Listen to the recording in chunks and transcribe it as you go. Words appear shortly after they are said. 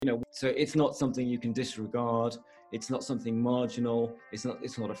So it's not something you can disregard. It's not something marginal. It's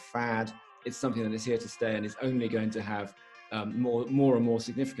not a fad. It's something that is here to stay and is only going to have more and more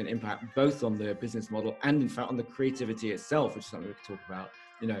significant impact, both on the business model and in fact on the creativity itself, which is something we could talk about.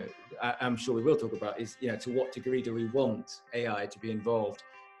 I'm sure we will talk about is, to what degree do we want AI to be involved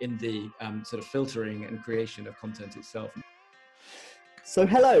in the sort of filtering and creation of content itself. So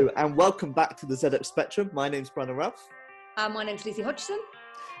hello and welcome back to the ZF Spectrum. My name's Brandon Ralph. My name's Lizzie Hodgson.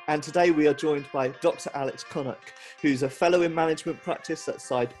 And today we are joined by Dr. Alex Connock, who's a fellow in management practice at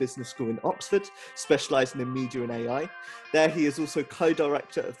Side Business School in Oxford, specialising in media and AI. There he is also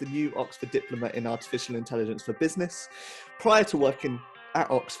co-director of the new Oxford Diploma in Artificial Intelligence for Business. Prior to working at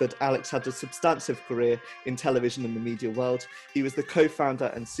Oxford, Alex had a substantive career in television and the media world. He was the co-founder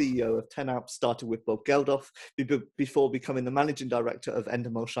and CEO of 10amp, started with Bob Geldof, before becoming the managing director of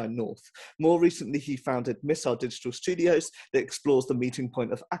Endemol Shine North. More recently, he founded Missile Digital Studios that explores the meeting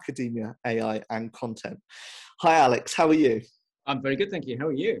point of academia, AI, and content. Hi, Alex. How are you? I'm very good, thank you. How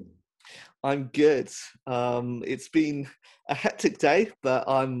are you? I'm good. It's been a hectic day, but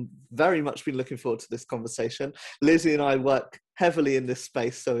I'm very much been looking forward to this conversation. Lizzie and I work heavily in this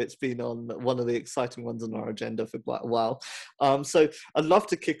space, so it's been on one of the exciting ones on our agenda for quite a while. So I'd love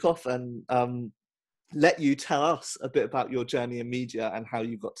to kick off and let you tell us a bit about your journey in media and how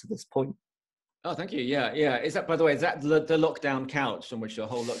you got to this point. Oh, thank you. Yeah. Is that, by the way, is that the lockdown couch on which your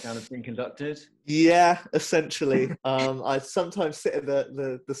whole lockdown has been conducted? Yeah, essentially. I sometimes sit at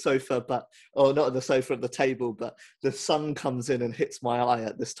the sofa, or not at the sofa, at the table, but the sun comes in and hits my eye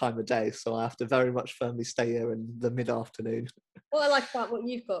at this time of day. So I have to very much firmly stay here in the mid-afternoon. What I like about what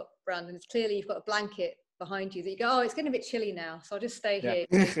you've got, Brandon, is clearly you've got a blanket behind you that you go, oh, it's getting a bit chilly now, so I'll just stay here.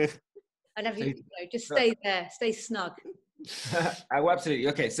 And just stay there, stay snug. Oh, absolutely.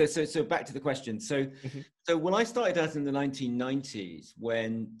 Okay, so back to the question. So when I started out in the 1990s,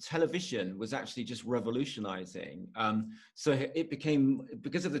 when television was actually just revolutionizing, so it became,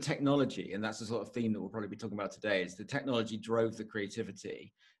 because of the technology, and that's the sort of theme that we'll probably be talking about today, is the technology drove the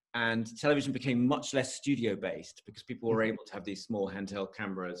creativity, and television became much less studio-based because people were able to have these small handheld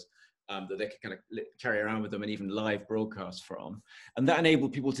cameras that they could kind of carry around with them and even live broadcast from. And that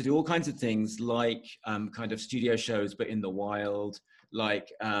enabled people to do all kinds of things like kind of studio shows, but in the wild,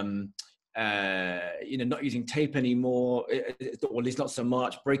 like, not using tape anymore, or at least not so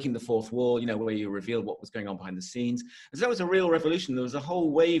much, breaking the fourth wall, where you revealed what was going on behind the scenes. And so that was a real revolution. There was a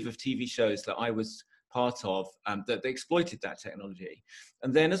whole wave of TV shows that I was part of that they exploited that technology.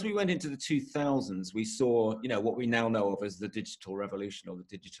 And then as we went into the 2000s, we saw, what we now know of as the digital revolution, or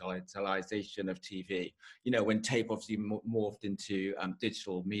the digitalization of TV, when tape obviously morphed into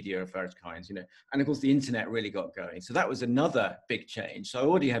digital media of various kinds, and of course the internet really got going. So that was another big change. So I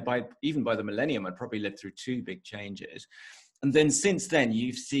already had, even by the millennium, I'd probably lived through two big changes. And then since then,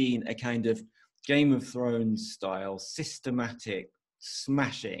 you've seen a kind of Game of Thrones style systematic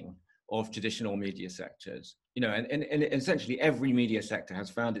smashing of traditional media sectors, and essentially every media sector has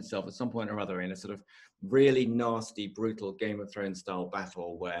found itself at some point or other in a sort of really nasty, brutal Game of Thrones style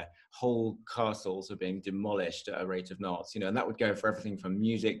battle where whole castles are being demolished at a rate of knots, and that would go for everything from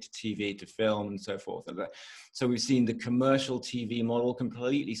music to TV to film and so forth. So we've seen the commercial TV model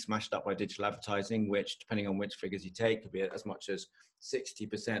completely smashed up by digital advertising, which, depending on which figures you take, could be as much as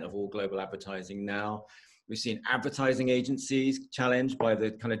 60% of all global advertising now. We've seen advertising agencies challenged by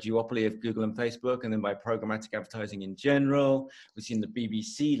the kind of duopoly of Google and Facebook, and then by programmatic advertising in general. We've seen the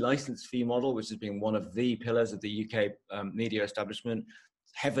BBC license fee model, which has been one of the pillars of the UK media establishment,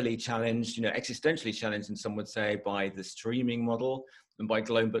 heavily challenged, existentially challenged, and some would say, by the streaming model and by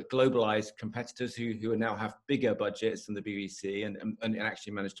globalized competitors who now have bigger budgets than the BBC and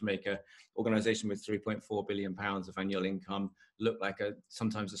actually managed to make an organization with £3.4 billion of annual income look like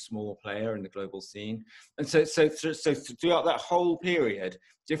sometimes a small player in the global scene. And so throughout that whole period,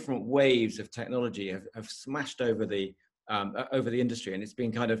 different waves of technology have smashed over the industry, and it's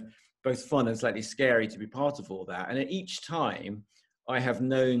been kind of both fun and slightly scary to be part of all that. And at each time, I have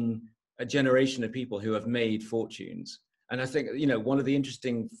known a generation of people who have made fortunes. And I think, one of the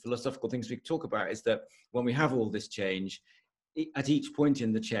interesting philosophical things we talk about is that when we have all this change, at each point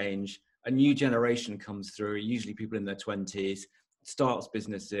in the change, a new generation comes through, usually people in their 20s, starts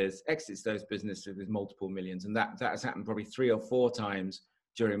businesses, exits those businesses with multiple millions. And that has happened probably 3 or 4 times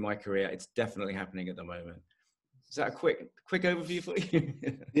during my career. It's definitely happening at the moment. Is that a quick overview for you?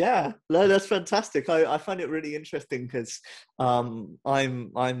 Yeah, no, that's fantastic. I find it really interesting because I'm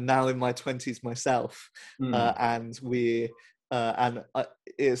now in my 20s myself, and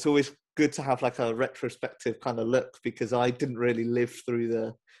it's always good to have like a retrospective kind of look, because I didn't really live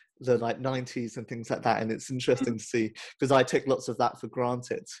through the like 90s and things like that, and it's interesting to see, because I take lots of that for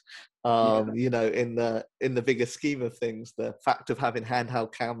granted, you know, in the bigger scheme of things, the fact of having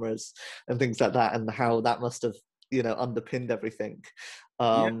handheld cameras and things like that, and how that must have, you know, underpinned everything.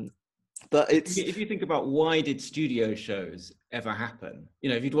 But it's, if you think about why did studio shows ever happen, you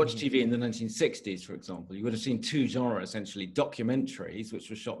know, if you'd watched TV in the 1960s, for example, you would have seen two genres, essentially: documentaries,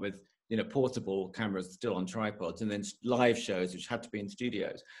 which were shot with, you know, portable cameras still on tripods, and then live shows, which had to be in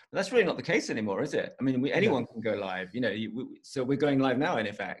studios. But that's really not the case anymore, is it? I mean, anyone can go live, you know. So we're going live now, in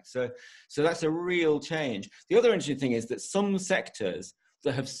effect. So that's a real change. The other interesting thing is that some sectors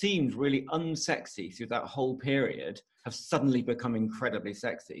that have seemed really unsexy through that whole period have suddenly become incredibly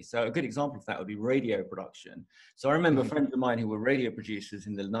sexy. So a good example of that would be radio production. So I remember friends of mine who were radio producers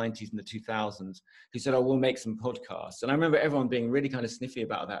in the 90s and the 2000s who said, oh, we'll make some podcasts. And I remember everyone being really kind of sniffy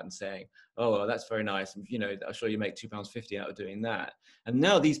about that and saying, oh, well, that's very nice. And, you know, I'm sure you make £2.50 out of doing that. And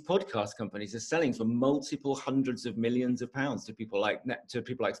now these podcast companies are selling for multiple hundreds of millions of pounds to people like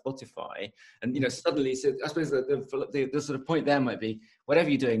Spotify. And, you know, suddenly, so I suppose the sort of point there might be, whatever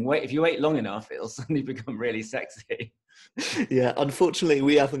you're doing, if you wait long enough, it'll suddenly become really sexy. Yeah, unfortunately,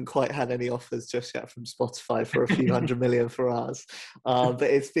 we haven't quite had any offers just yet from Spotify for a few hundred million for ours. But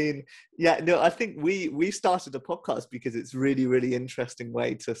it's been, I think we started a podcast because it's really, really interesting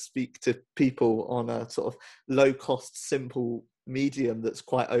way to speak to people on a sort of low cost, simple medium that's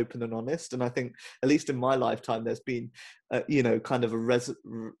quite open and honest. And I think, at least in my lifetime, there's been, you know, kind of a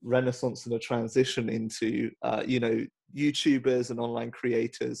renaissance and a transition into, you know, YouTubers and online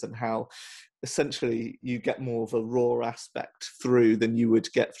creators, and how essentially you get more of a raw aspect through than you would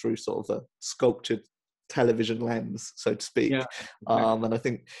get through sort of a sculptured television lens, so to speak. And I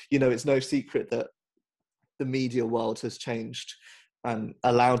think, you know, it's no secret that the media world has changed and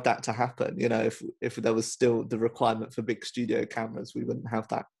allowed that to happen. You know, if there was still the requirement for big studio cameras, we wouldn't have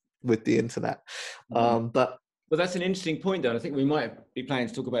that with the internet. Well, that's an interesting point, though. I think we might be planning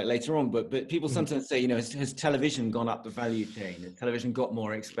to talk about it later on. But people sometimes say, you know, has television gone up the value chain? Has television got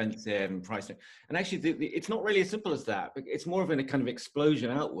more expensive and pricing? And actually, it's not really as simple as that. It's more of a kind of explosion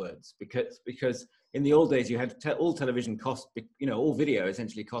outwards, because in the old days you had all television cost, you know, all video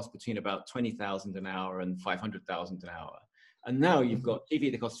essentially cost between about 20,000 an hour and 500,000 an hour. And now you've got TV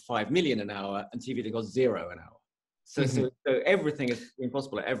that costs 5 million an hour and TV that costs 0 an hour. So everything is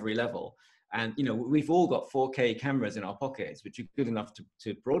impossible at every level. And, you know, we've all got 4K cameras in our pockets, which are good enough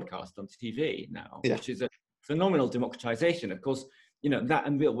to broadcast on TV now, which is a phenomenal democratization. Of course, you know, that,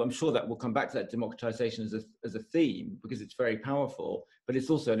 and I'm sure that we'll come back to that democratization as a theme, because it's very powerful, but it's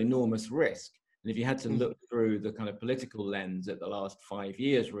also an enormous risk. And if you had to look through the kind of political lens at the last 5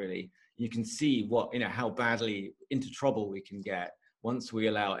 years, really, you can see what, you know, how badly into trouble we can get once we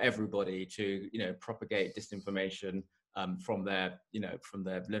allow everybody to, you know, propagate disinformation from their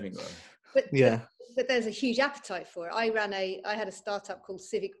living room. But there's a huge appetite for it. I had a startup called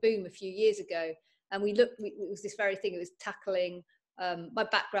Civic Boom a few years ago, and it was this very thing. It was tackling, my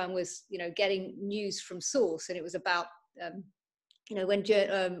background was, you know, getting news from source, and it was about, you know, when,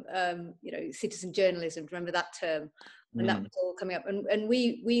 you know, citizen journalism, remember that term, and that was all coming up. And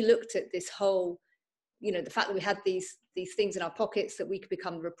we looked at this whole, you know, the fact that we had these things in our pockets that we could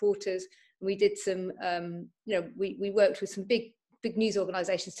become reporters. And we did some, you know, we worked with some big news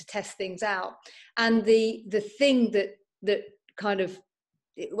organizations to test things out. And the thing that kind of,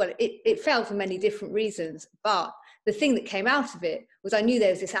 it failed for many different reasons, but the thing that came out of it was, I knew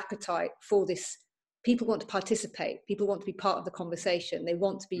there was this appetite for this. People want to participate. People want to be part of the conversation. They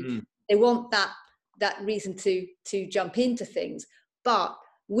want to be, they want that reason to jump into things. But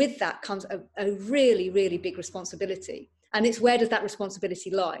with that comes a really, really big responsibility. And it's, where does that responsibility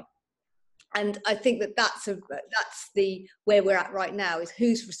lie? And I think that's where we're at right now, is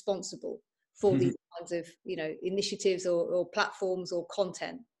who's responsible for these kinds of, you know, initiatives or platforms or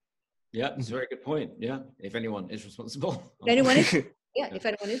content. Yeah, it's a very good point. Yeah, if anyone is responsible. If anyone is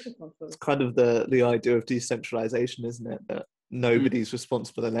responsible. It's kind of the idea of decentralization, isn't it? That nobody's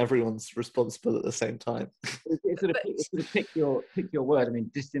responsible and everyone's responsible at the same time. It's sort of pick your word. I mean,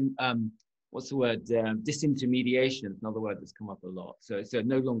 what's the word? Disintermediation is another word that's come up a lot. So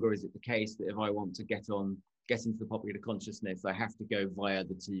no longer is it the case that if I want to get into the popular consciousness, I have to go via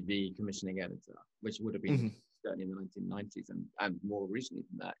the TV commissioning editor, which would have been certainly in the 1990s and more recently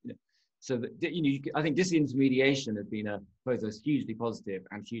than that. You know, so that, you know, I think disintermediation has been both a hugely positive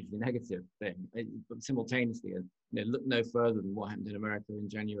and hugely negative thing, but simultaneously. And, you know, look no further than what happened in America in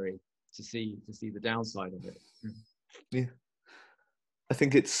January to see the downside of it. Yeah, I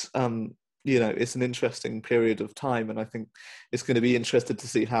think it's it's an interesting period of time, and I think it's going to be interesting to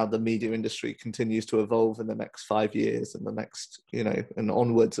see how the media industry continues to evolve in the next 5 years and the next, and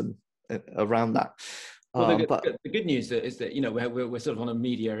onwards and around that. Well, the good news is that we're sort of on a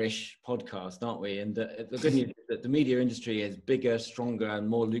media-ish podcast, aren't we? And the good news is that the media industry is bigger, stronger, and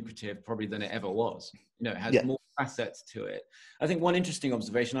more lucrative probably than it ever was. It has more facets to it. I think one interesting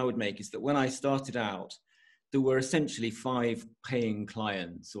observation I would make is that when I started out, there were essentially 5 paying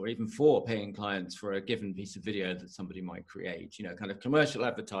clients, or even 4 paying clients for a given piece of video that somebody might create. Kind of commercial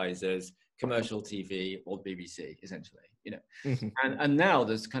advertisers, commercial TV, or BBC, essentially. And now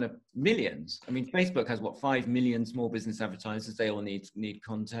there's kind of millions. I mean, Facebook has 5 million small business advertisers. They all need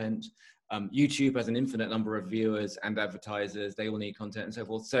content. YouTube has an infinite number of viewers and advertisers. They all need content and so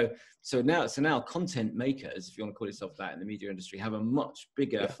forth. So now content makers, if you want to call yourself that in the media industry, have a much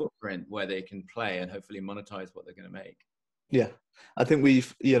bigger footprint where they can play and hopefully monetize what they're going to make. Yeah, I think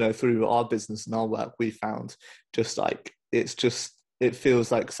we've, through our business and our work, we found it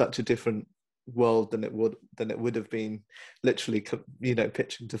feels like such a different world than it would have been literally,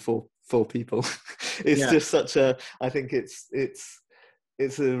 pitching to four people. It's just such a, I think it's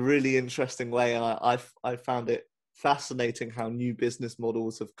a really interesting way, and I found it fascinating how new business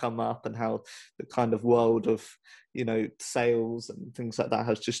models have come up and how the kind of world of sales and things like that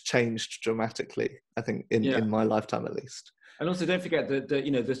has just changed dramatically, I think, in my lifetime at least. And also don't forget that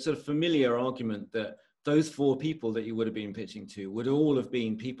the sort of familiar argument that those 4 people that you would have been pitching to would all have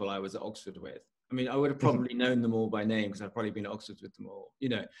been people I was at Oxford with. I mean, I would have probably known them all by name because I've probably been at Oxford with them all,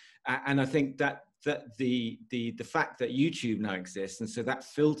 and I think that the fact that YouTube now exists, and so that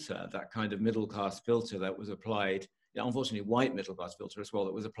filter, that kind of middle class filter that was applied, unfortunately white middle class filter as well,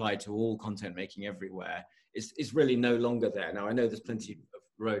 that was applied to all content making everywhere, is really no longer there. Now I know there's plenty of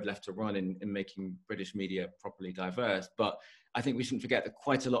road left to run in making British media properly diverse, but I think we shouldn't forget that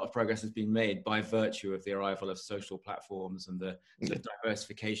quite a lot of progress has been made by virtue of the arrival of social platforms and the sort of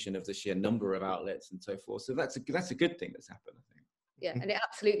diversification of the sheer number of outlets and so forth. So that's a good thing that's happened, I think. Yeah, and it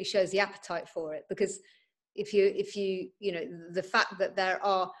absolutely shows the appetite for it, because if you the fact that there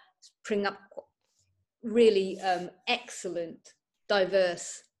are spring up really excellent,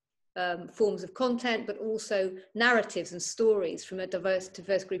 diverse forms of content, but also narratives and stories from a diverse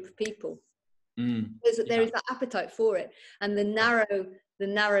group of people. There is that appetite for it, and the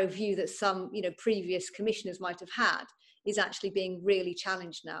narrow view that some previous commissioners might have had is actually being really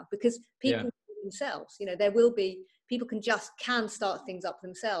challenged now, because people themselves, there will be people can start things up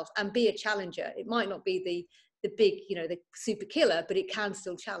themselves and be a challenger. It might not be the big the super killer, but it can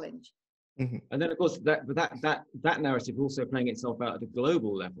still challenge. And then of course that narrative also playing itself out at a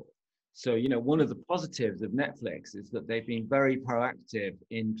global level. So, one of the positives of Netflix is that they've been very proactive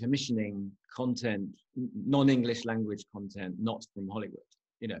in commissioning content, non-English language content, not from Hollywood,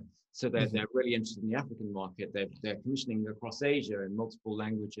 So they're really interested in the African market. They're commissioning across Asia in multiple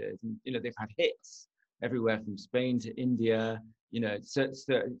languages. And, they've had hits everywhere from Spain to India,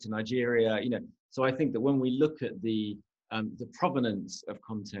 to Nigeria, So I think that when we look at the provenance of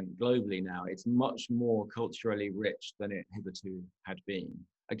content globally now, it's much more culturally rich than it hitherto had been.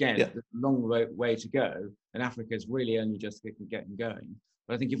 Again, there's a long way to go, and Africa is really only just getting going.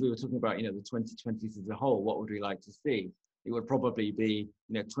 But I think if we were talking about, the 2020s as a whole, what would we like to see? It would probably be,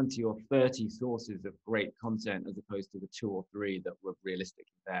 20 or 30 sources of great content, as opposed to the 2 or 3 that were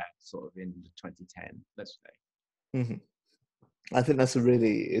realistically there, sort of in 2010, let's say. I think that's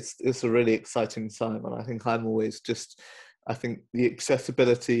it's a really exciting time, and I think I think the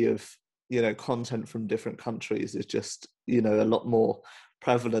accessibility of content from different countries is just a lot more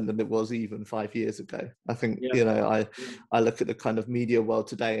prevalent than it was even 5 years ago. I think I look at the kind of media world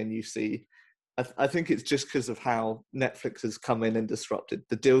today, and you see, I think it's just because of how Netflix has come in and disrupted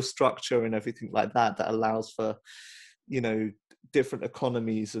the deal structure and everything like that allows for different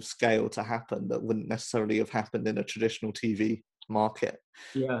economies of scale to happen that wouldn't necessarily have happened in a traditional TV market.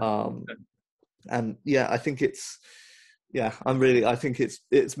 And I think I think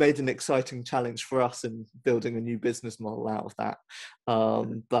it's made an exciting challenge for us in building a new business model out of that.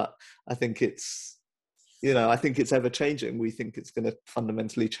 But I think it's ever changing. We think it's going to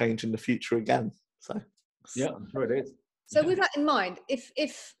fundamentally change in the future again. So I'm sure it is. So with that in mind, if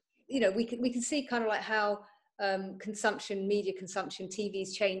we can see kind of like how media consumption, TV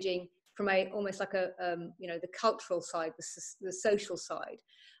is changing from almost like the cultural side, the social side.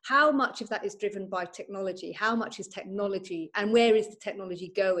 How much of that is driven by technology? How much is technology, and where is the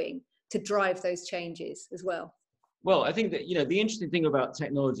technology going to drive those changes as well? Well, I think that, the interesting thing about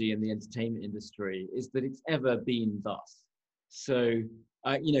technology in the entertainment industry is that it's ever been thus. So,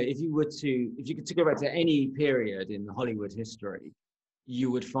 if you could go back to any period in Hollywood history, you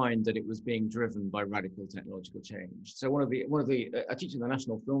would find that it was being driven by radical technological change. So I teach in the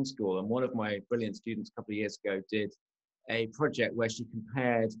National Film School, and one of my brilliant students a couple of years ago did a project where she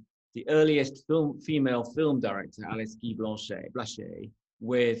compared the earliest female film director, Alice Guy Blaché,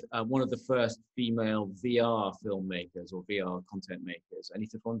 with one of the first female VR filmmakers or VR content makers,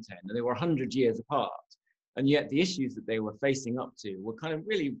 Anita Fontaine, and they were 100 years apart. And yet the issues that they were facing up to were kind of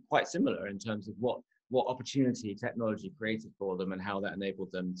really quite similar in terms of what opportunity technology created for them and how that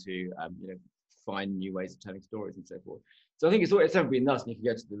enabled them to find new ways of telling stories and so forth. So I think it's ever been thus. And you can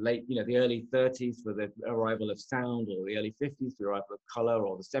go to the early 30s for the arrival of sound, or the early 50s for the arrival of color,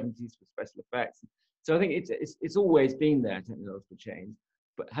 or the 70s for special effects. So I think it's always been there, technological change.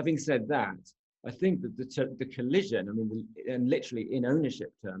 But having said that, I think that the collision, and literally in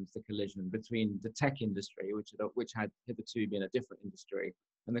ownership terms, the collision between the tech industry, which had hitherto been a different industry,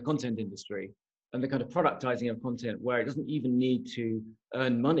 and the content industry, and the kind of productizing of content where it doesn't even need to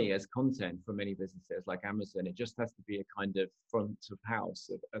earn money as content for many businesses like Amazon. It just has to be a kind of front of house,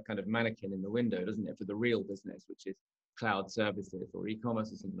 a kind of mannequin in the window, doesn't it, for the real business, which is cloud services or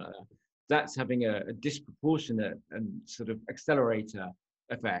e-commerce or something like that. That's having a disproportionate and sort of accelerator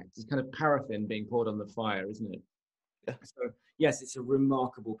effect. It's kind of paraffin being poured on the fire, isn't it? Yeah. So yes, it's a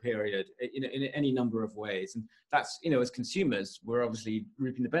remarkable period in any number of ways, and that's, as consumers, we're obviously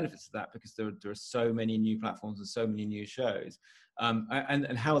reaping the benefits of that because there are so many new platforms and so many new shows,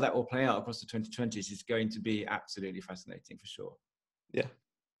 and how that will play out across the 2020s is going to be absolutely fascinating for sure. Yeah.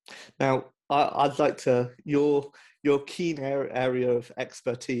 Now, I'd like to, your keen area of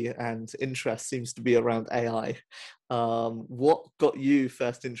expertise and interest seems to be around AI. What got you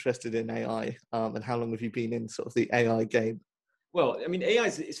first interested in AI, and how long have you been in sort of the AI game? Well, AI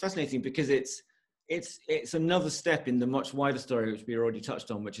is fascinating because it's another step in the much wider story, which we already touched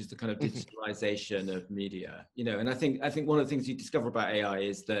on, which is the kind of digitalization of media. And I think one of the things you discover about AI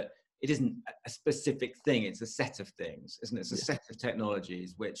is that it isn't a specific thing, it's a set of things, isn't it? It's a set of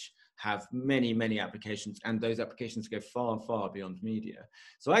technologies which have many, many applications, and those applications go far, far beyond media.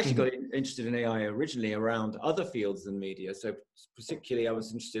 So I actually got interested in AI originally around other fields than media. So particularly I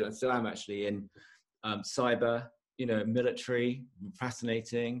was interested, I still am actually, in cyber, military,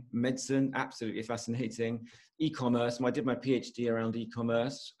 fascinating, medicine, absolutely fascinating, e-commerce. I did my PhD around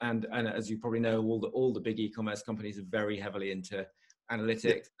e-commerce, and as you probably know, all the big e-commerce companies are very heavily into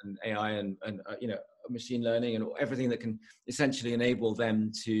analytics and AI and machine learning and everything that can essentially enable them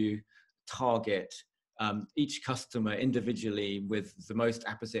to target each customer individually with the most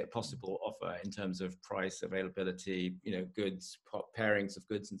apposite possible offer in terms of price, availability, goods, pairings of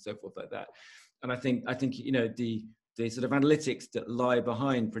goods, and so forth like that. And I think the sort of analytics that lie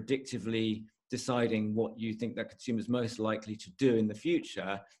behind predictively deciding what you think that consumer's most likely to do in the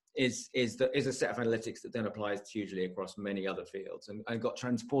future is a set of analytics that then applies hugely across many other fields, and got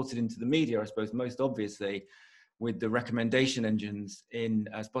transported into the media, I suppose, most obviously with the recommendation engines in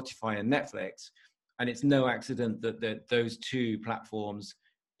Spotify and Netflix. And it's no accident that those two platforms,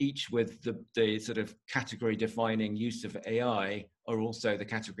 each with the sort of category defining use of AI, are also the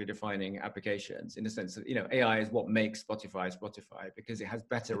category defining applications, in the sense that, AI is what makes Spotify, because it has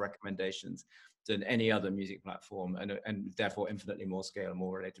better recommendations than any other music platform, and therefore infinitely more scale,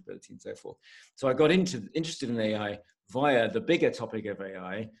 more relatability, and so forth. So I got interested in AI via the bigger topic of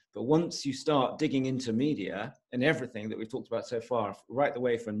AI. But once you start digging into media and everything that we've talked about so far, right the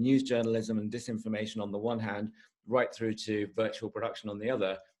way from news journalism and disinformation on the one hand, right through to virtual production on the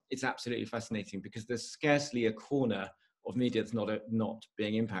other, it's absolutely fascinating, because there's scarcely a corner of media that's not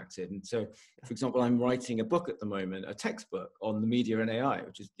being impacted. And so, for example, I'm writing a book at the moment, a textbook on the media and AI,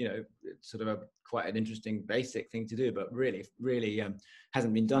 which is, sort of quite an interesting basic thing to do, but really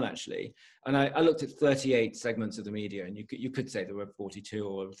hasn't been done actually. And I looked at 38 segments of the media, and you could say there were 42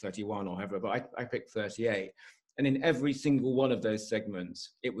 or 31 or however, but I picked 38. And in every single one of those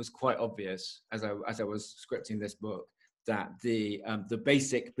segments, it was quite obvious as I was scripting this book that the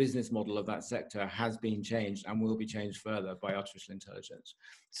basic business model of that sector has been changed and will be changed further by artificial intelligence.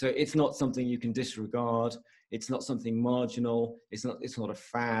 So it's not something you can disregard. It's not something marginal. It's not a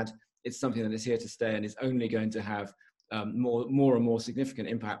fad. It's something that is here to stay and is only going to have more and more significant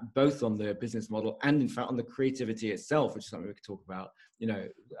impact, both on the business model and in fact on the creativity itself, which is something we could talk about.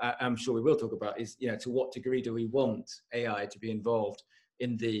 I'm sure we will talk about is, to what degree do we want AI to be involved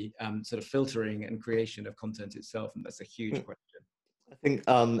in the sort of filtering and creation of content itself? And that's a huge question. I think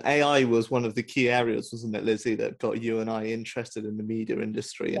AI was one of the key areas, wasn't it, Lizzie, that got you and I interested in the media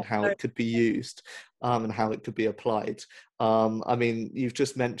industry and how it could be used and how it could be applied. You've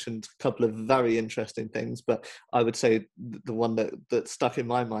just mentioned a couple of very interesting things, but I would say the one that stuck in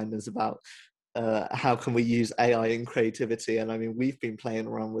my mind is about how can we use AI in creativity? And I mean, we've been playing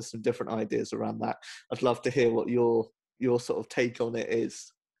around with some different ideas around that. I'd love to hear what your sort of take on it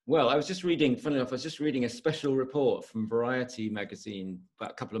is. Well, I was just reading, funnily enough, I was just reading a special report from Variety magazine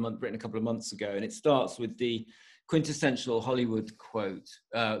about written a couple of months ago, and it starts with the quintessential Hollywood quote.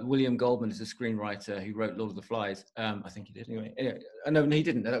 William Goldman is a screenwriter who wrote Lord of the Flies. I think he did anyway. No, he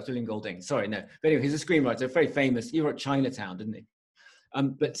didn't. That was William Golding. Sorry, no. But anyway, he's a screenwriter, very famous. He wrote Chinatown, didn't he?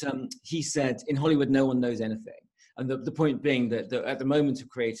 But he said, in Hollywood, no one knows anything. And the point being that at the moment of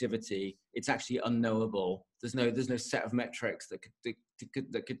creativity, it's actually unknowable. There's no set of metrics that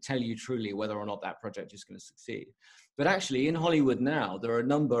could tell you truly whether or not that project is going to succeed. But actually, in Hollywood now, there are a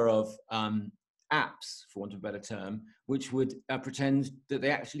number of apps, for want of a better term, which would pretend that they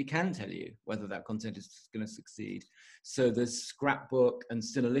actually can tell you whether that content is going to succeed. So there's Scrapbook and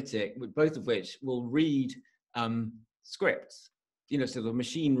Synalytic, both of which will read scripts. So the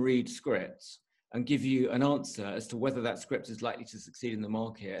machine reads scripts and give you an answer as to whether that script is likely to succeed in the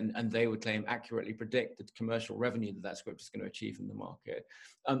market. And they would claim accurately predict the commercial revenue that script is going to achieve in the market.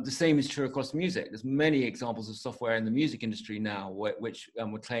 The same is true across music. There's many examples of software in the music industry now which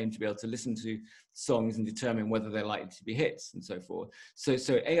would claim to be able to listen to songs and determine whether they're likely to be hits and so forth. So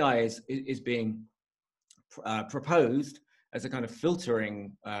AI is being proposed as a kind of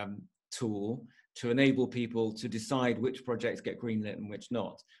filtering tool to enable people to decide which projects get greenlit and which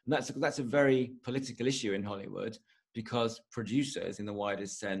not. And that's a very political issue in Hollywood, because producers, in the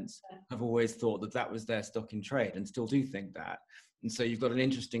widest sense, have always thought that was their stock in trade, and still do think that. And so you've got an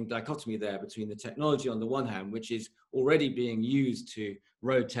interesting dichotomy there between the technology on the one hand, which is already being used to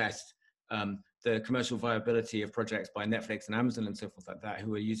road test the commercial viability of projects by Netflix and Amazon and so forth like that,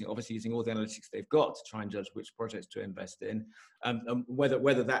 who are obviously using all the analytics they've got to try and judge which projects to invest in,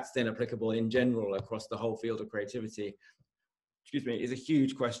 whether that's then applicable in general across the whole field of creativity, is a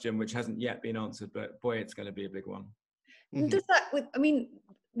huge question which hasn't yet been answered, but boy, it's going to be a big one. Mm-hmm.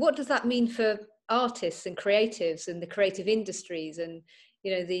 What does that mean for artists and creatives and the creative industries and,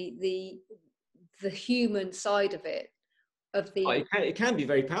 the human side of it? It can be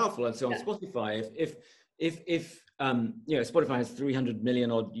very powerful. And so on Spotify, if Spotify has 300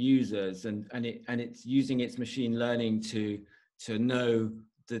 million odd users, and it's using its machine learning to know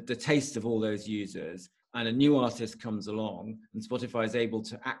the taste of all those users, and a new artist comes along, and Spotify is able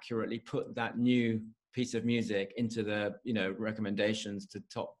to accurately put that new piece of music into the recommendations to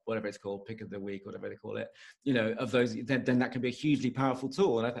top, whatever it's called, pick of the week, whatever they call it, of those, then that can be a hugely powerful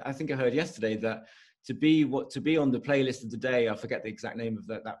tool. And I think I heard yesterday that to be on the playlist of the day, I forget the exact name of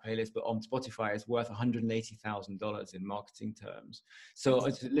that playlist, but on Spotify is worth $180,000 in marketing terms. So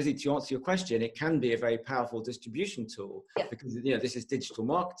Lizzie, to answer your question, it can be a very powerful distribution tool, because this is digital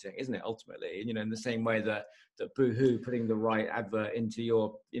marketing, isn't it? Ultimately, in the same way that Boohoo putting the right advert into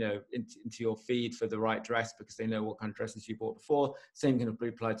your into your feed for the right dress because they know what kind of dresses you bought before. Same can be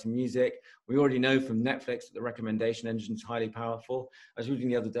applied to music. We already know from Netflix that the recommendation engine is highly powerful. I was reading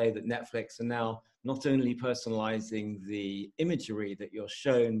the other day that Netflix are now not only personalizing the imagery that you're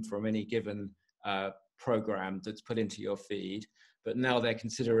shown from any given program that's put into your feed, but now they're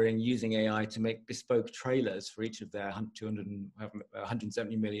considering using AI to make bespoke trailers for each of their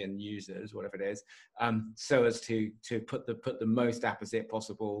 170 million users, whatever it is, so as to put the most apposite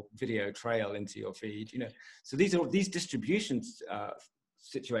possible video trail into your feed. So these distribution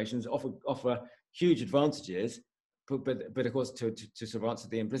situations offer huge advantages. But of course, to sort of answer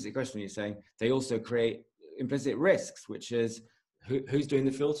the implicit question you're saying, they also create implicit risks, which is who's doing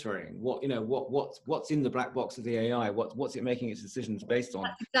the filtering? What's in the black box of the AI? What's it making its decisions based on?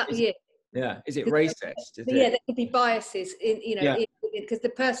 Exactly. Is it racist? There could be biases because the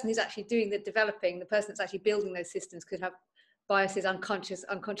person who's actually doing the developing, the person that's actually building those systems, could have biases, unconscious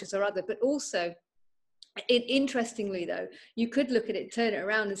or other. But also, interestingly though, you could look at it, turn it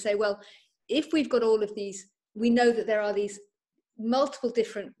around and say, well, if we've got all of these, we know that there are these multiple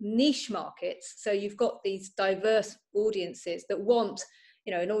different niche markets. So you've got these diverse audiences that want,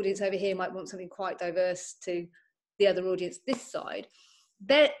 an audience over here might want something quite diverse to the other audience this side.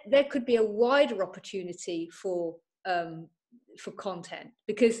 There could be a wider opportunity for content,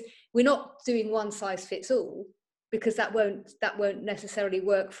 because we're not doing one size fits all, because that won't necessarily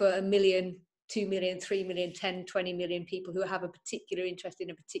work for 1 million, 2 million, 3 million, 10, 20 million people who have a particular interest in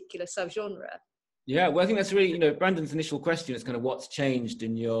a particular subgenre. Yeah, well, I think that's really, Brandon's initial question is kind of what's changed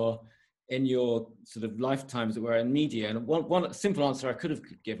in your sort of lifetimes that we're in media. And one simple answer I could have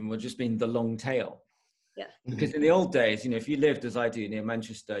given would just been the long tail. Yeah. Because in the old days, if you lived as I do near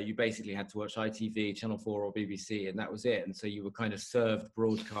Manchester, you basically had to watch ITV, Channel 4 or BBC, and that was it. And so you were kind of served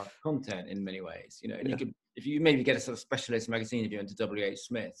broadcast content in many ways, and you could, if you maybe get a sort of specialist magazine if you went to WH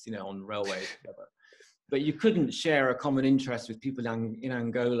Smith's, on railways, whatever. But you couldn't share a common interest with people in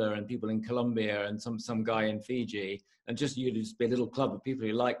Angola and people in Colombia and some guy in Fiji, and you'd just be a little club of people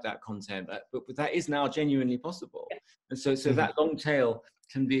who like that content. But that is now genuinely possible. And so that long tail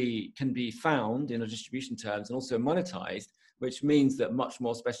can be found in a distribution terms and also monetized, which means that much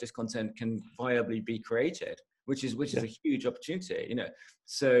more specialist content can viably be created, which is a huge opportunity.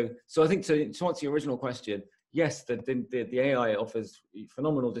 So I think to answer your original question, yes, the AI offers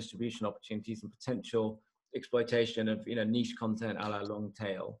phenomenal distribution opportunities and potential exploitation of niche content a la long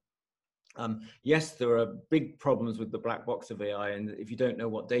tail. Yes, there are big problems with the black box of AI, and if you don't know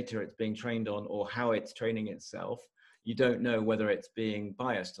what data it's being trained on or how it's training itself, you don't know whether it's being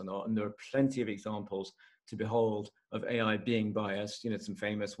biased or not. And there are plenty of examples to behold of AI being biased, some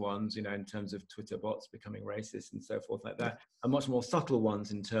famous ones, in terms of Twitter bots becoming racist and so forth like that, and much more subtle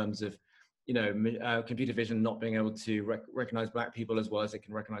ones in terms of computer vision not being able to recognize black people as well as it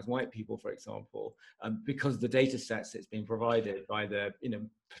can recognize white people, for example, because the data sets that's being provided by the,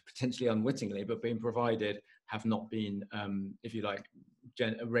 potentially unwittingly, but being provided have not been, if you like,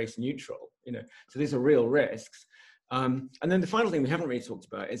 race neutral, so these are real risks. And then the final thing we haven't really talked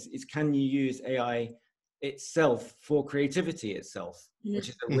about is can you use AI itself for creativity itself, which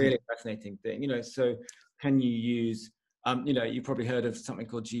is a really fascinating thing, so can you use you've probably heard of something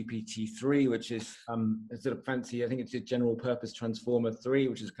called GPT-3, which is a sort of fancy, I think it's a general purpose transformer 3,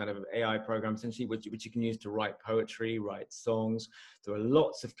 which is kind of an AI program essentially, which you can use to write poetry, write songs. There are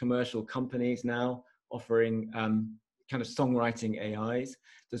lots of commercial companies now offering kind of songwriting AIs.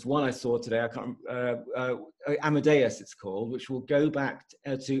 There's one I saw today, I can't Amadeus it's called, which will go back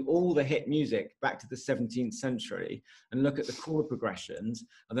to all the hit music back to the 17th century and look at the chord progressions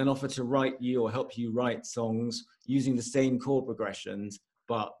and then offer to write you or help you write songs using the same chord progressions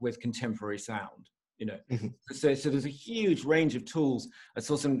but with contemporary sound. So there's a huge range of tools. I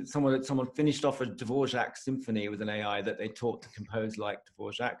saw someone finished off a Dvorak symphony with an AI that they taught to compose like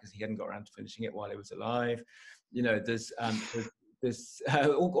Dvorak because he hadn't got around to finishing it while he was alive. There's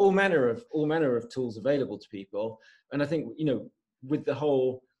all manner of tools available to people, and I think with the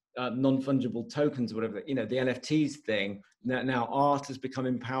whole non-fungible tokens or whatever, the NFTs thing, now art has become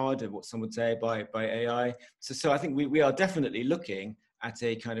empowered, what some would say, by AI. So I think we are definitely looking at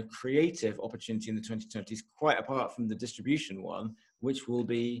a kind of creative opportunity in the 2020s, quite apart from the distribution one, which will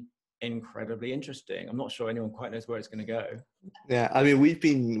be incredibly interesting. I'm not sure anyone quite knows where it's going to go. Yeah, I mean, we've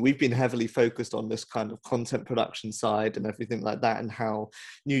been heavily focused on this kind of content production side and everything like that, and how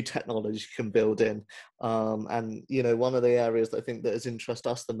new technology can build in. And one of the areas that I think that has interested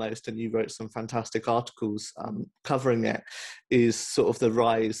us the most, and you wrote some fantastic articles covering it, is sort of the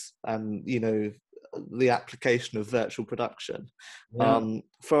rise and the application of virtual production. Yeah.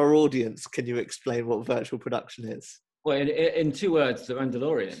 For our audience, can you explain what virtual production is? Well, in 2 words, The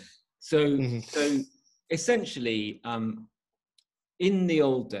Mandalorian. So essentially, in the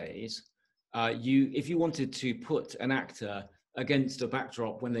old days, if you wanted to put an actor against a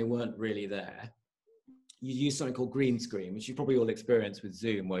backdrop when they weren't really there, you use something called green screen, which you probably all experienced with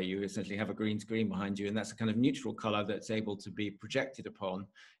Zoom, where you essentially have a green screen behind you, and that's a kind of neutral color that's able to be projected upon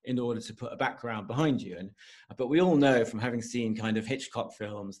in order to put a background behind you. But we all know from having seen kind of Hitchcock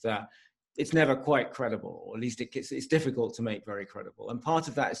films that it's never quite credible, or at least it's difficult to make very credible. And part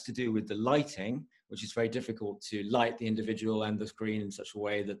of that is to do with the lighting, which is very difficult to light the individual and the screen in such a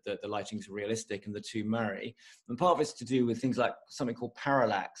way that the lighting is realistic and the two marry. And part of it's to do with things like something called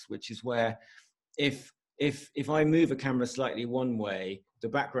parallax, which is where if I move a camera slightly one way, the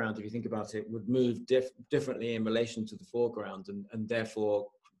background, if you think about it, would move differently in relation to the foreground, and therefore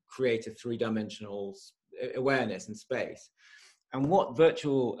create a three-dimensional awareness in space. And what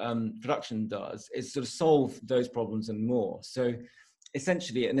virtual production does is sort of solve those problems and more. So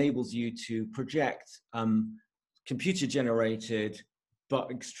essentially, it enables you to project computer-generated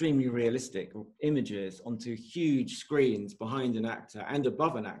but extremely realistic images onto huge screens behind an actor and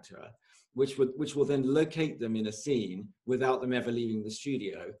above an actor, which will then locate them in a scene without them ever leaving the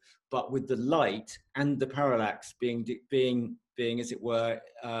studio, but with the light and the parallax being as it were,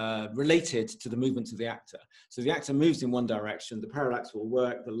 related to the movements of the actor. So the actor moves in one direction, the parallax will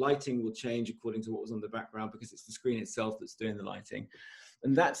work, the lighting will change according to what was on the background because it's the screen itself that's doing the lighting.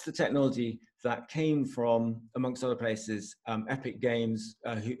 And that's the technology that came from, amongst other places, Epic Games,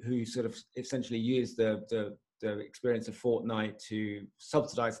 who sort of essentially used the experience of Fortnite to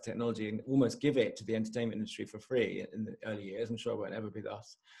subsidize the technology and almost give it to the entertainment industry for free in the early years. I'm sure it won't ever be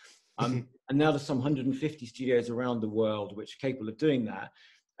thus. And now there's some 150 studios around the world which are capable of doing that.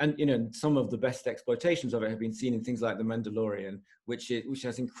 And some of the best exploitations of it have been seen in things like The Mandalorian, which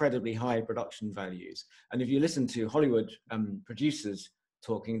has incredibly high production values. And if you listen to Hollywood producers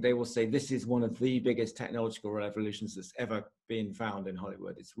talking, they will say this is one of the biggest technological revolutions that's ever been found in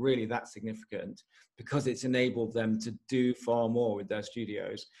Hollywood. It's really that significant because it's enabled them to do far more with their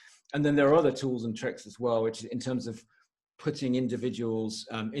studios. And then there are other tools and tricks as well, which in terms of putting individuals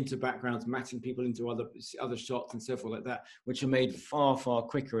into backgrounds, matching people into other shots and so forth like that, which are made far, far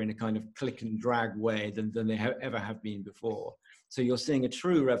quicker in a kind of click and drag way than they ever have been before. So you're seeing a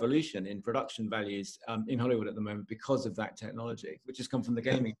true revolution in production values in Hollywood at the moment because of that technology, which has come from the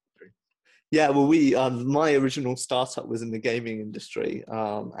gaming industry. Yeah, well, my original startup was in the gaming industry,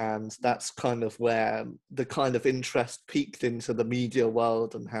 and that's kind of where the kind of interest peaked into the media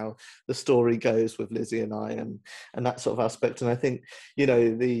world and how the story goes with Lizzie and I, and that sort of aspect. And I think,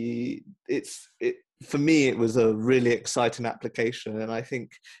 for me, it was a really exciting application, and I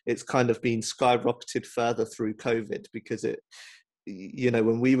think it's kind of been skyrocketed further through COVID because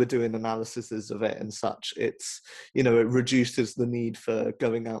when we were doing analyses of it and such, it reduces the need for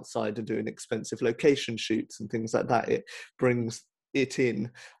going outside and doing expensive location shoots and things like that. It brings it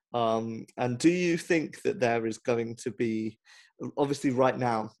in. And do you think that there is going to be, obviously right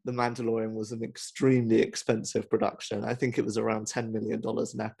now, The Mandalorian was an extremely expensive production. I think it was around $10 million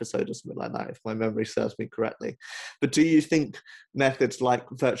an episode or something like that, if my memory serves me correctly. But do you think methods like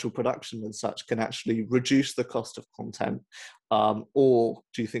virtual production and such can actually reduce the cost of content? Or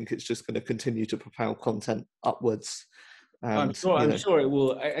do you think it's just going to continue to propel content upwards? I'm sure it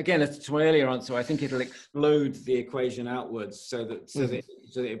will. Again, to my earlier answer, I think it'll explode the equation outwards so that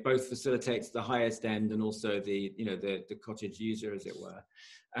it both facilitates the highest end and also the cottage user, as it were.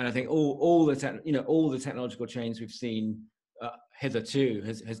 And I think all the technological change we've seen hitherto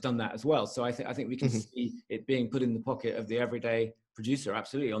has done that as well. So I think we can see it being put in the pocket of the everyday producer,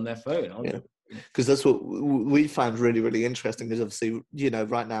 absolutely, on their phone. Yeah. Because that's what we found really, really interesting, is obviously,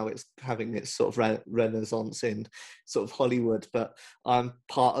 right now it's having its sort of renaissance in sort of Hollywood, but I'm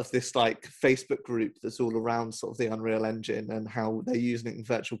part of this like Facebook group that's all around sort of the Unreal Engine and how they're using it in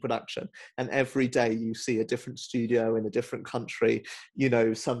virtual production. And every day you see a different studio in a different country.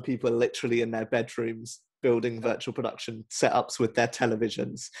 Some people are literally in their bedrooms building virtual production setups with their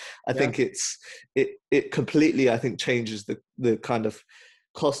televisions. I think it completely, I think, changes the kind of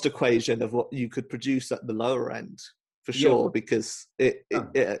cost equation of what you could produce at the lower end, for sure, because it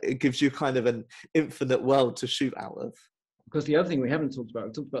gives you kind of an infinite world to shoot out of. Because the other thing we haven't talked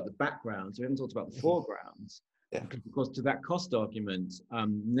about the backgrounds, we haven't talked about the foregrounds. Yeah. Because of course, to that cost argument,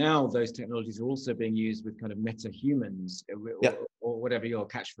 now those technologies are also being used with kind of meta-humans, or whatever your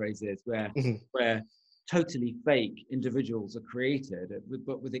catchphrase is, where totally fake individuals are created,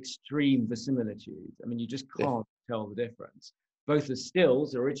 but with extreme verisimilitude. I mean, you just can't tell the difference. Both as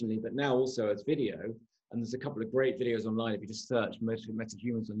stills originally, but now also as video. And there's a couple of great videos online. If you just search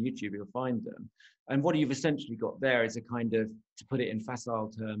meta-humans on YouTube, you'll find them. And what you've essentially got there is a kind of, to put it in facile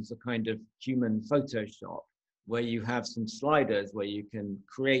terms, a kind of human Photoshop, where you have some sliders where you can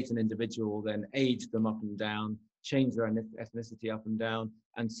create an individual, then age them up and down, change their ethnicity up and down,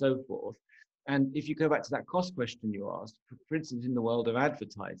 and so forth. And if you go back to that cost question you asked, for instance, in the world of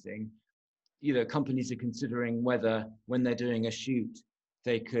advertising, companies are considering whether, when they're doing a shoot,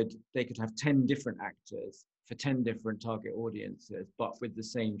 they could have 10 different actors for 10 different target audiences, but with the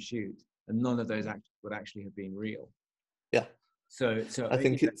same shoot, and none of those actors would actually have been real. Yeah. So I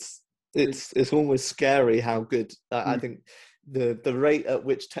think it's almost scary how good. I think the rate at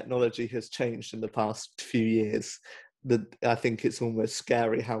which technology has changed in the past few years. I think it's almost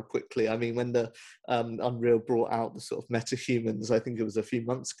scary how quickly. I mean, when the Unreal brought out the sort of meta-humans, I think it was a few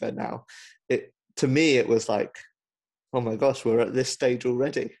months ago now, to me it was like, oh my gosh, we're at this stage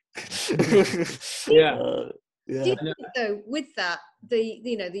already. Yeah. Do you think, though, with that,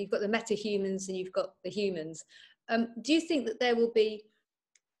 you've got the meta-humans and you've got the humans, do you think that there will be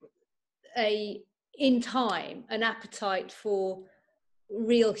in time an appetite for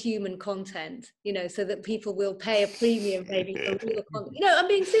real human content, so that people will pay a premium maybe for real content? I'm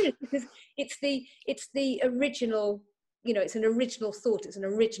being serious, because it's the original, it's an original thought, it's an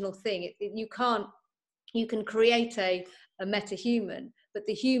original thing. You can create a meta-human, but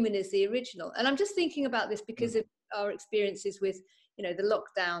the human is the original. And I'm just thinking about this because of our experiences with, the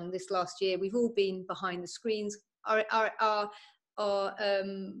lockdown this last year. We've all been behind the screens. Our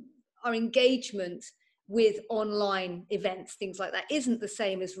engagement with online events, things like that, isn't the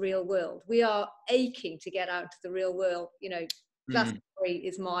same as real world. We are aching to get out to the real world. Glastonbury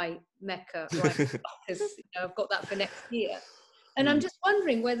is my mecca, right? Because I've got that for next year. And I'm just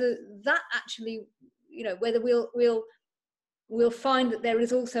wondering whether that actually, you know, whether we'll find that there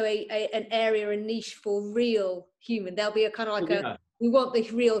is also an area, a niche for real human. There'll be a kind of like we want the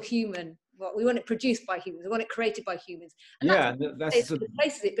real human. Well, we want it produced by humans. We want it created by humans. And that's it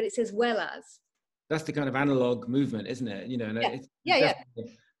replaces it, but it says well as. That's the kind of analog movement, isn't it? You know, and it's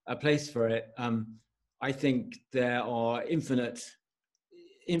definitely a place for it. I think there are infinite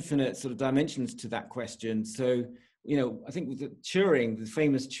sort of dimensions to that question. So, you know, I think Turing, the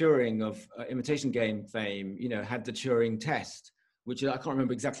famous Turing of Imitation Game fame, you know, had the Turing test, which I can't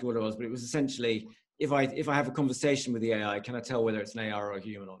remember exactly what it was, but it was essentially, if I have a conversation with the AI, can I tell whether it's an AI or a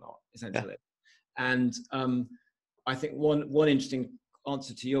human or not, essentially? Yeah. And I think one interesting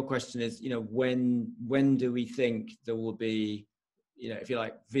answer to your question is, you know, when do we think there will be, you know, if you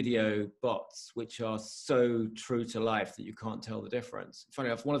like, video bots which are so true to life that you can't tell the difference? Funny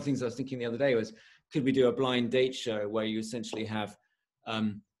enough, one of the things I was thinking the other day was, could we do a blind date show where you essentially have a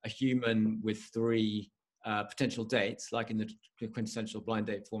human with 3 potential dates, like in the quintessential blind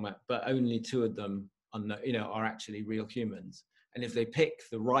date format, but only 2 of them are actually real humans. And if they pick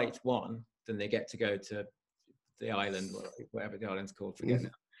the right one, then they get to go to the island, or whatever the island's called, forget now.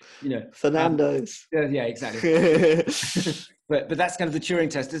 You know, Fernando's. Yeah, exactly. but that's kind of the Turing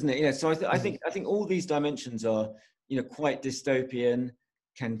test, isn't it? You know, so I think all these dimensions are, you know, quite dystopian.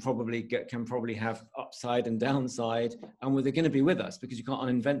 Can probably have upside and downside, and they're going to be with us because you can't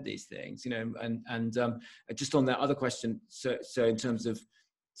uninvent these things, you know. And just on that other question, so in terms of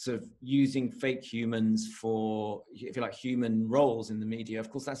sort of using fake humans for, if you like, human roles in the media, of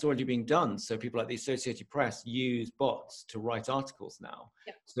course that's already being done. So people like the Associated Press use bots to write articles now.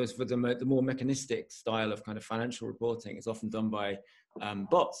 Yeah. So for the more mechanistic style of kind of financial reporting, it's often done by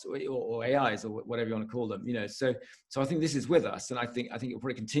bots or AIs or whatever you want to call them, you know. So I think this is with us, and I think it'll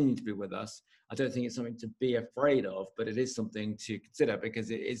probably continue to be with us. I don't think it's something to be afraid of, but it is something to consider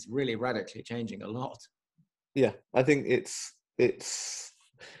because it is really radically changing a lot. Yeah, I think it's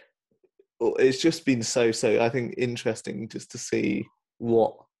just been so I think interesting just to see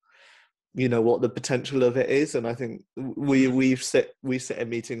what the potential of it is. And I think we sit in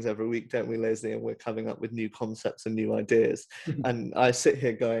meetings every week, don't we, Leslie, and we're coming up with new concepts and new ideas. And I sit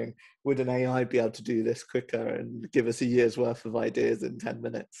here going, would an AI be able to do this quicker and give us a year's worth of ideas in 10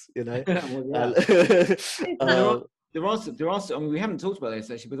 minutes, you know? Well, there are, I mean, we haven't talked about this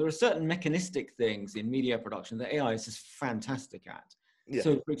actually, but there are certain mechanistic things in media production that AI is just fantastic at. Yeah.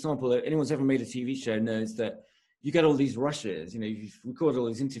 So, for example, anyone's ever made a TV show knows that you get all these rushes, you know, you've recorded all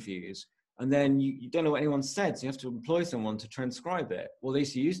these interviews, and then you don't know what anyone said, so you have to employ someone to transcribe it. Well, they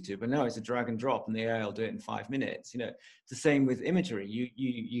used to, but now it's a drag and drop, and the AI will do it in 5 minutes. You know, it's the same with imagery.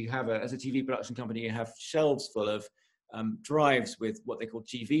 You have as a TV production company, you have shelves full of drives with what they call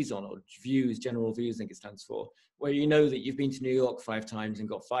GVs on, or views, general views, I think it stands for, where you know that you've been to New York 5 times and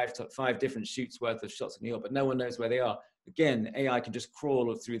got five different shoots worth of shots of New York, but no one knows where they are. Again, AI can just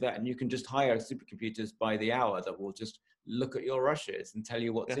crawl through that, and you can just hire supercomputers by the hour that will just look at your rushes and tell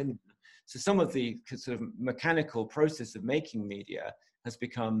you what's in them. So some of the sort of mechanical process of making media has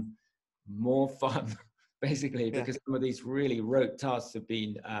become more fun, basically, because some of these really rote tasks have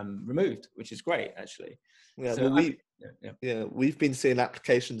been removed, which is great, actually. Yeah, so well, we've been seeing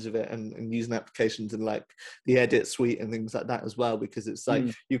applications of it and using applications in like the edit suite and things like that as well, because it's like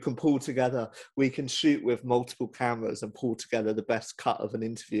you can pull together, we can shoot with multiple cameras and pull together the best cut of an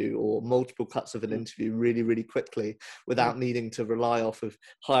interview or multiple cuts of an interview really, really quickly without needing to rely off of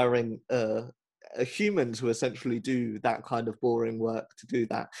hiring humans who essentially do that kind of boring work to do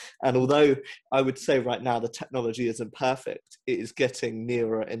that. And although I would say right now the technology isn't perfect, it is getting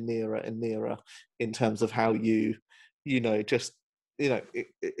nearer and nearer and nearer in terms of how in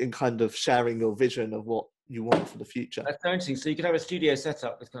kind of sharing your vision of what you want for the future. That's so interesting. So you could have a studio set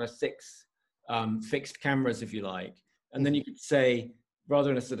up with kind of 6 fixed cameras, if you like, and then you could say, rather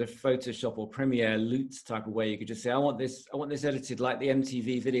than a sort of Photoshop or Premiere Lutz type of way, you could just say, I want this edited like the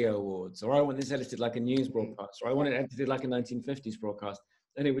MTV Video Awards, or I want this edited like a news broadcast, or I want it edited like a 1950s broadcast.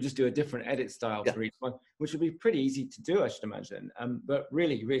 And it would just do a different edit style for each one, which would be pretty easy to do, I should imagine, but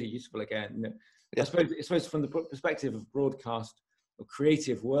really, really useful again. You know, I suppose from the perspective of broadcast or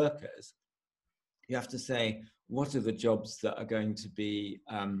creative workers, you have to say, what are the jobs that are going to be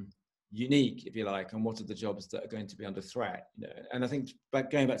unique, if you like, and what are the jobs that are going to be under threat? You know, and I think,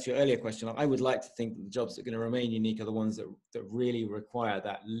 going back to your earlier question, I would like to think that the jobs that are going to remain unique are the ones that really require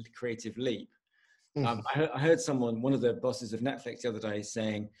that creative leap. I heard one of the bosses of Netflix the other day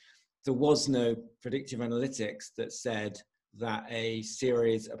saying there was no predictive analytics that said that a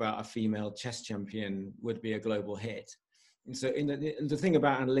series about a female chess champion would be a global hit. And so the thing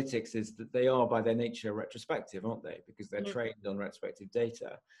about analytics is that they are by their nature retrospective, aren't they? Because they're trained on retrospective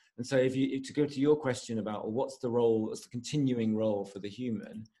data. And so to go to your question about what's the continuing role for the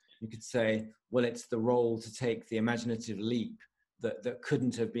human, you could say, well, it's the role to take the imaginative leap that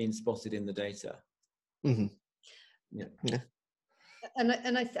couldn't have been spotted in the data. Mm-hmm. Yeah.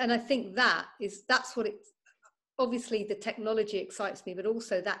 And I think that's what it's, obviously the technology excites me, but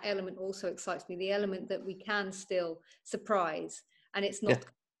also that element also excites me, the element that we can still surprise, and it's not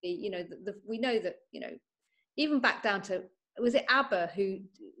we know that, even back down to, was it ABBA who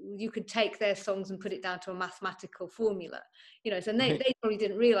you could take their songs and put it down to a mathematical formula, so they probably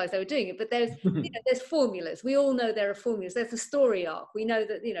didn't realize they were doing it, but there's there's formulas, we all know there are formulas, there's a story arc, we know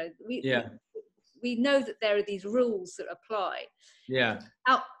that we know that there are these rules that apply.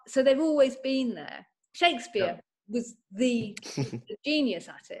 So they've always been there. Shakespeare was the genius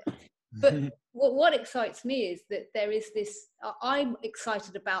at it. But what excites me is that there is this, I'm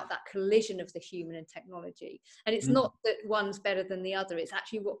excited about that collision of the human and technology. And it's not that one's better than the other, it's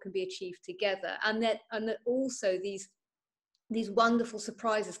actually what can be achieved together. And that also these wonderful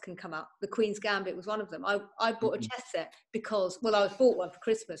surprises can come up. The Queen's Gambit was one of them. I bought a chess set because, I was bought one for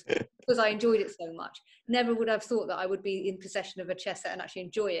Christmas because I enjoyed it so much. Never would have thought that I would be in possession of a chess set and actually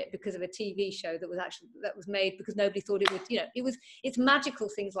enjoy it because of a TV show that was made because nobody thought it would, it's magical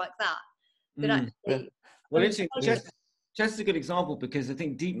things like that actually. Well, chess is a good example because I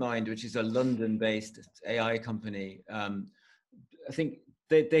think DeepMind, which is a London-based AI company, I think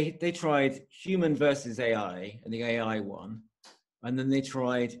they tried human versus AI, and the AI won. And then they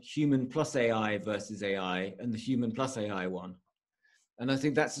tried human plus AI versus AI, and the human plus AI won. And I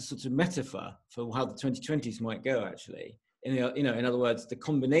think that's a sort of metaphor for how the 2020s might go, actually. In other words, the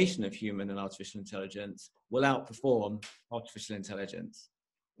combination of human and artificial intelligence will outperform artificial intelligence.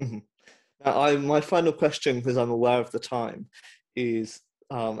 Mm-hmm. Now, my final question, because I'm aware of the time, is,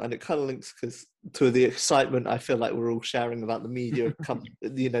 and it kind of links to the excitement I feel like we're all sharing about the media,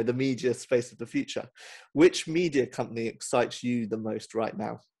 the media space of the future. Which media company excites you the most right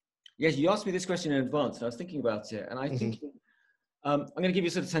now? Yes, you asked me this question in advance, and I was thinking about it, and I think I'm going to give you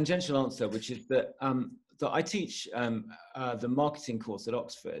a sort of tangential answer, which is that I teach the marketing course at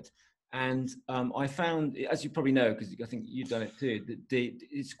Oxford. And I found, as you probably know, because I think you've done it too,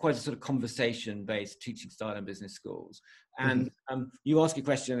 it's quite a sort of conversation-based teaching style in business schools. And you ask a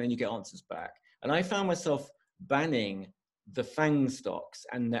question and then you get answers back. And I found myself banning the FANG stocks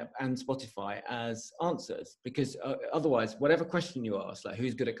and Spotify as answers, because otherwise, whatever question you ask, like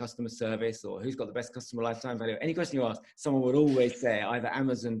who's good at customer service or who's got the best customer lifetime value, any question you ask, someone would always say either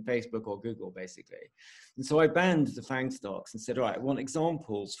Amazon, Facebook, or Google, basically. And so I banned the FANG stocks and said, all right, I want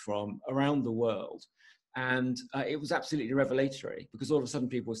examples from around the world. And it was absolutely revelatory, because all of a sudden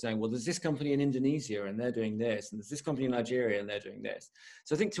people were saying, well, there's this company in Indonesia and they're doing this, and there's this company in Nigeria and they're doing this.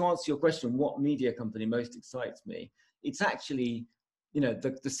 So I think to answer your question, what media company most excites me, it's actually,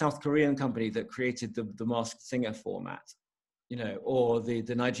 the South Korean company that created the Masked Singer format, or the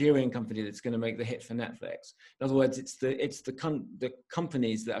Nigerian company that's going to make the hit for Netflix. In other words, it's the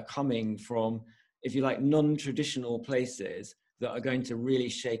companies that are coming from, if you like, non-traditional places that are going to really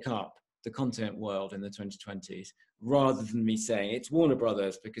shake up the content world in the 2020s, rather than me saying it's Warner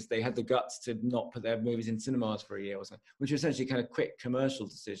Brothers because they had the guts to not put their movies in cinemas for a year or something, which are essentially kind of quick commercial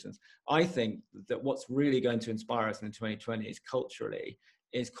decisions. I think that what's really going to inspire us in the 2020s culturally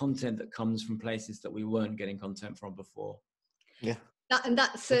is content that comes from places that we weren't getting content from before. Yeah.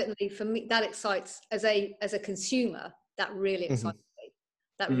 That certainly, for me, that excites as a consumer, that really excites me.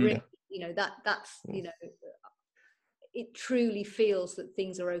 That really, it truly feels that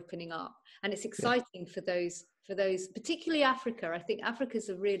things are opening up, and it's exciting for those, particularly Africa. I think Africa's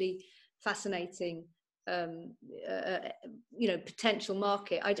a really fascinating, potential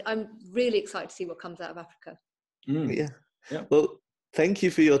market. I'm really excited to see what comes out of Africa. Yeah. Well, thank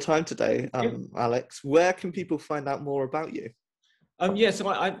you for your time today, Alex. Where can people find out more about you? So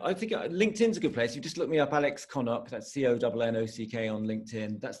I think LinkedIn's a good place. You just look me up, Alex Connock. That's CONNOCK on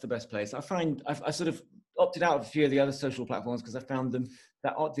LinkedIn. That's the best place. I find I sort of opted out of a few of the other social platforms because I found them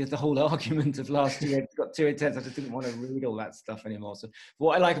that the whole argument of last year got too intense. I just didn't want to read all that stuff anymore. So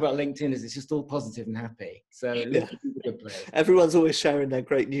what I like about LinkedIn is it's just all positive and happy. So LinkedIn's a good place. Everyone's always sharing their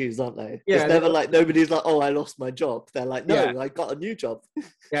great news, aren't they? Yeah, it's never like nobody's like, oh, I lost my job. They're like, no, I got a new job.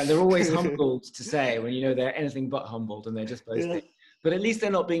 Yeah, they're always humbled to say when they're anything but humbled and they're just posting. Yeah. But at least they're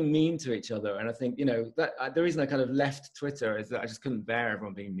not being mean to each other. And I think, that the reason I kind of left Twitter is that I just couldn't bear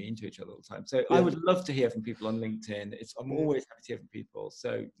everyone being mean to each other all the time. So I would love to hear from people on LinkedIn. I'm always happy to hear from people.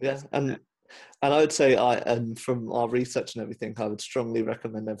 So and And I would say, and from our research and everything, I would strongly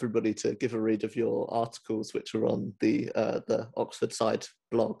recommend everybody to give a read of your articles, which are on the Oxford Side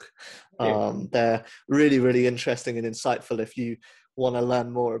blog. They're really, really interesting and insightful if you want to learn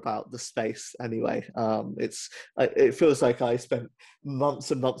more about the space anyway. It feels like I spent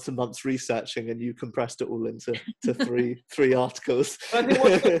months and months and months researching, and you compressed it all into three articles. But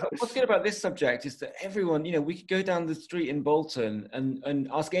I think what's good about this subject is that everyone, we could go down the street in Bolton and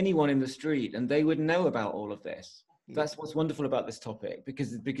ask anyone in the street and they would know about all of this. That's what's wonderful about this topic,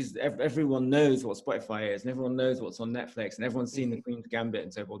 because everyone knows what Spotify is, and everyone knows what's on Netflix, and everyone's seen The Queen's Gambit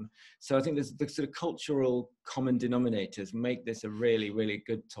and so forth. So I think there's the sort of cultural common denominators make this a really, really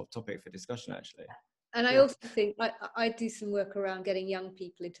good topic for discussion, actually. And I also think I do some work around getting young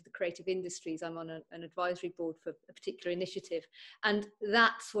people into the creative industries. I'm on an advisory board for a particular initiative. And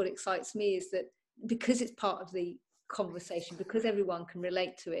that's what excites me, is that because it's part of the conversation, because everyone can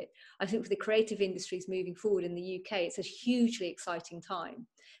relate to it, I think for the creative industries moving forward in the UK, it's a hugely exciting time,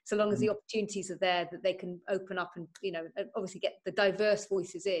 so long as the opportunities are there that they can open up and obviously get the diverse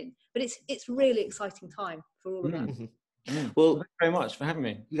voices in. But it's really exciting time for all of that. Well, thank you very much for having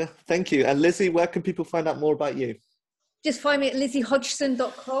me. Yeah, thank you. And Lizzie, where can people find out more about you? Just find me at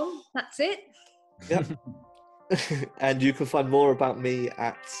lizziehodgson.com. That's it. Yeah. And you can find more about me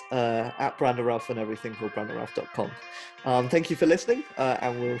at Brandon Ralph and everything called brandonralph.com. Thank you for listening,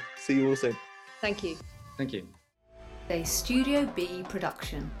 and we'll see you all soon. Thank you. Thank you. A Studio B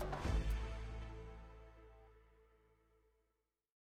production.